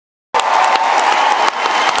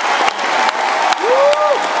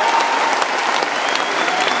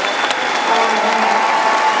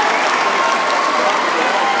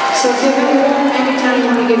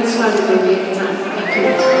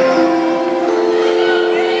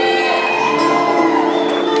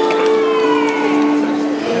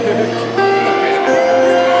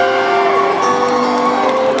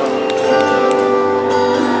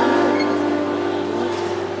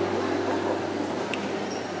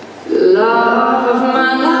Love of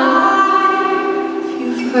my life,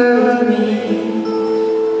 you've hurt me.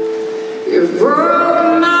 You've broken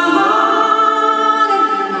my heart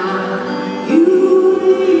and now you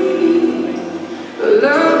leave me.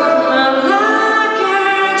 Love of my life,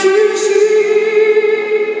 can't you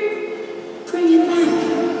see? Bring it back,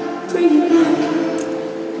 bring it back.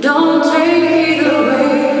 Don't take it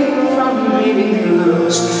away from me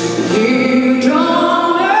because you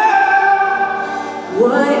don't know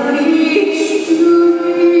what it means to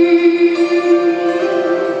me.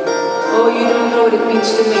 Oh, you don't know what it means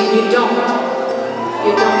to me. You don't.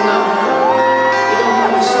 You don't know. You don't know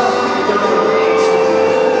yourself. You don't know what it means to me.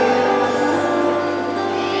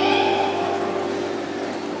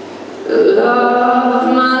 Love of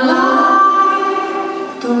my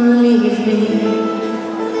life, don't leave me.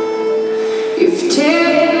 You've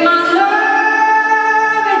taken my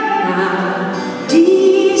love and now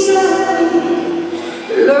desert me.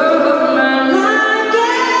 Love of my life,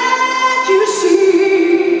 can't you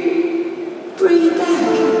see? Bring it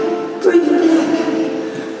back, bring it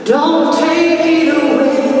back. Don't take it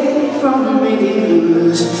away from me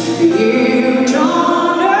because you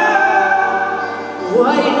don't know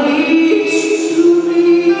what it means to me.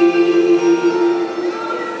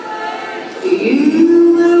 You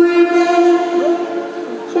will remember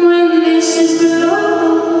when this is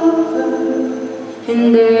over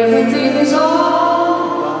and everything is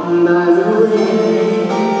all by the way.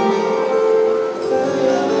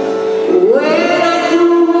 When I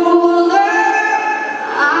grow older,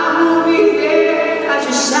 I will be there at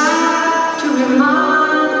your side to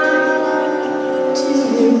remind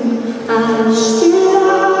you I still